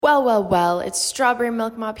Well, it's Strawberry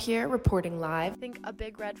Milk Mop here, reporting live. I think a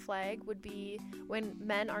big red flag would be when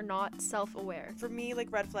men are not self-aware. For me,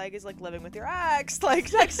 like, red flag is, like, living with your ex, like,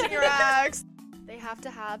 texting your ex. They have to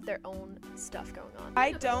have their own stuff going on.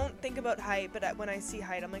 I don't think about height, but when I see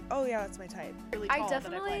height, I'm like, oh, yeah, that's my type. Really I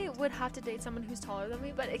definitely would have to date someone who's taller than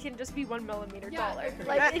me, but it can just be 1 millimeter taller.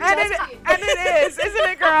 Like, it is, isn't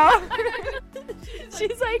it, girl?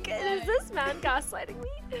 She's like, is this man gaslighting me?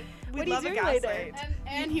 What are you doing later?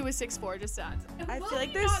 And he was 6'4", just sad. I feel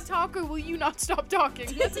like will you not talk or will you not stop talking?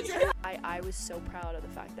 That's a joke. I was so proud of the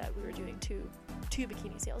fact that we were doing two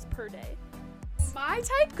bikini sales per day. My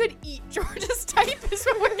type could eat. Georgia's type is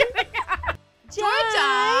what we're getting at.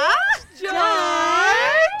 Georgia!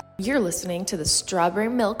 You're listening to the Strawberry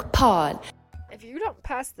Milk Pod. If you don't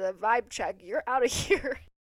pass the vibe check, you're out of here.